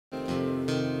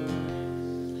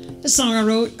This song I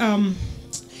wrote, I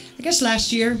guess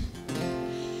last year,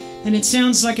 and it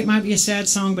sounds like it might be a sad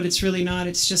song, but it's really not.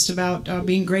 It's just about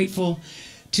being grateful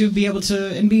to be able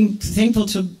to, and being thankful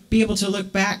to be able to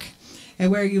look back at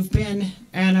where you've been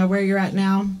and where you're at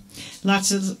now.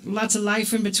 Lots of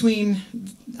life in between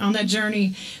on that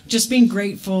journey. Just being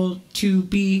grateful to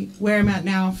be where I'm at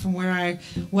now from where I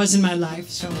was in my life.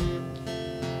 So.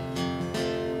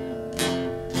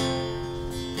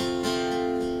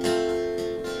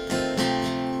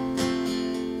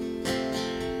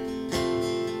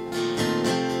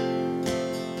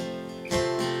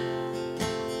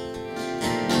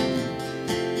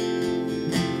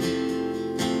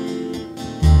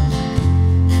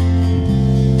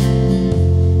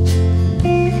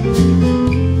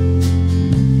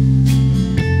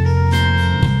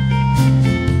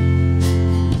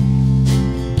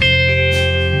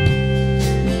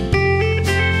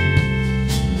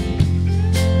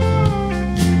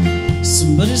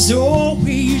 Somebody's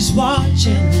always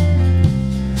watching.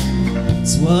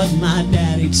 It's what my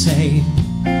daddy'd say.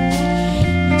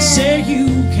 He'd say you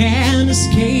can't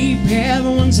escape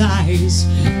everyone's eyes,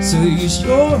 so use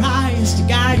your eyes to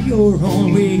guide your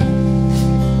own way.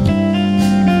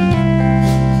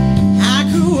 I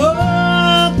grew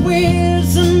up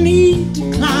with the need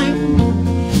to climb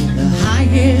the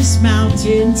highest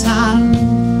mountain top,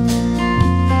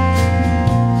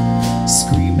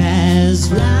 scream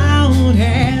as loud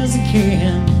as I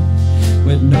can,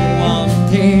 with no one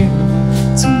there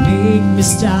to make me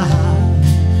stop.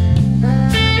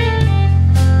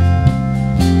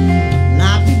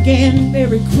 Life began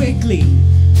very quickly,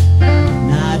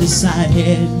 and I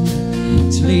decided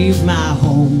to leave my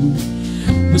home.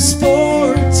 Was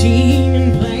 14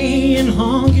 and playing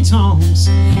honky tonks,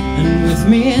 and with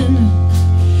men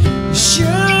you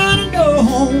should've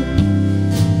known,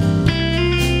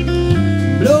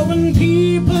 blowing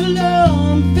people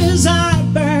up as I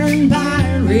burn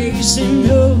by, racing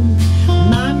up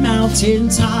my mountain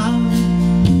top,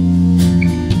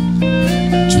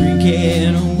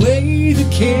 drinking away the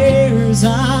cares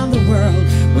of the world,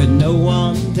 with no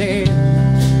one there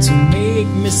to make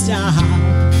me stop.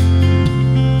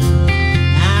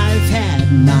 I've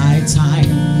had my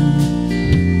time.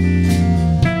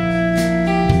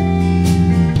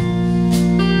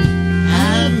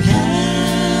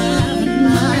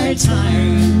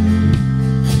 Time,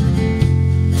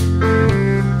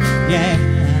 yeah,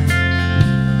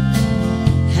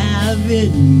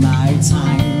 having my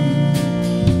time.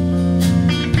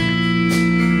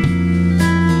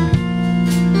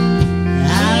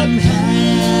 I'm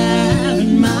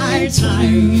having my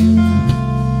time.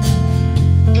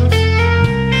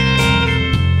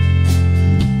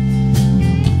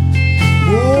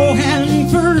 Oh,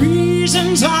 and for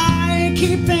reasons I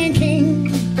keep thinking,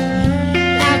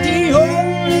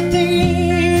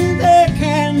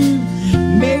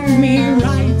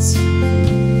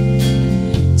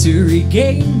 to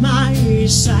regain my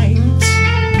sight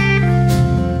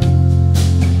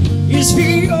is for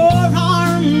your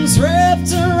arms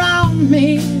wrapped around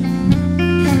me,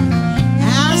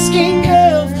 asking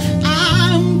if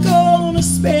I'm gonna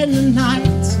spend the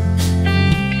night.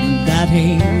 That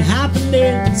ain't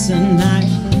happening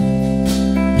tonight.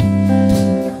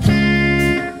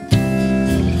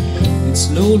 It's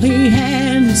lonely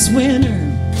and it's winter,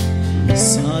 the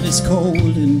sun is cold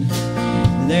and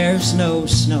there's no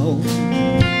snow.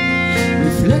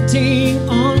 Reflecting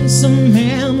on some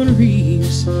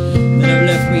memories that have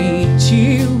left me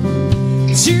chill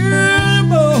to the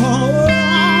bone.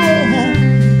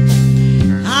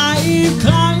 I've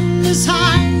climbed as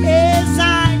high as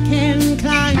I can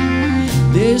climb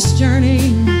this journey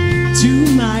to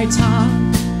my top.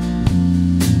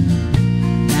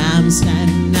 I'm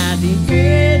standing at the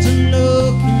edge and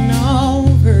looking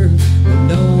over, with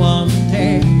no one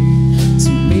there to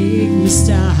make me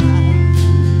stop.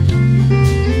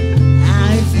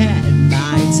 I've had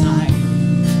my time.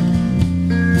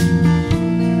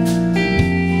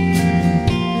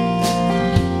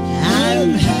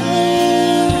 I'm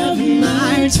having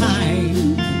my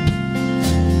time.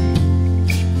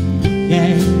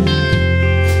 Yeah,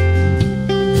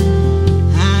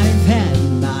 I've had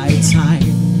my time.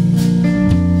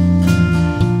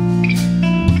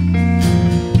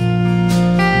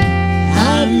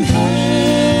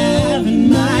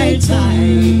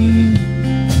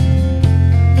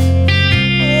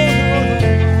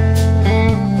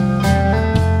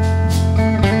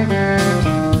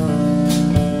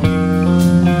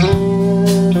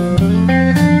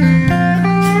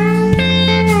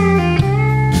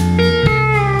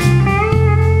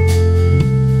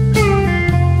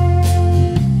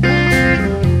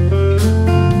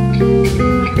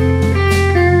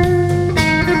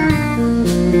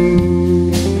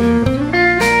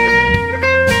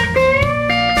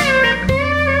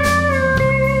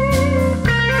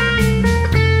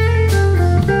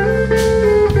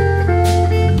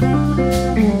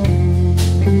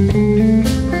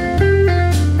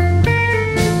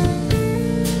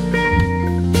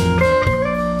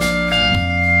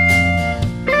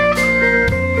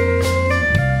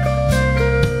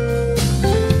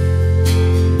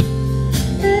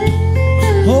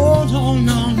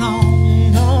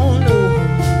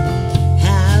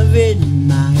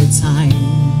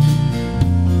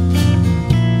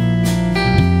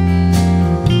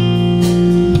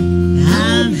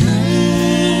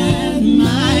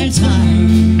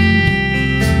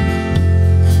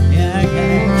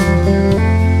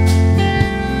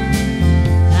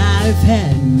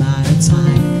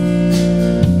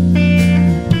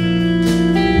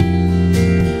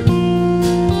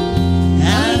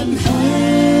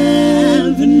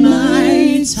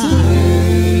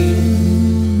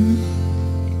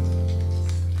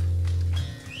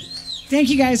 Thank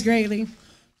you guys greatly.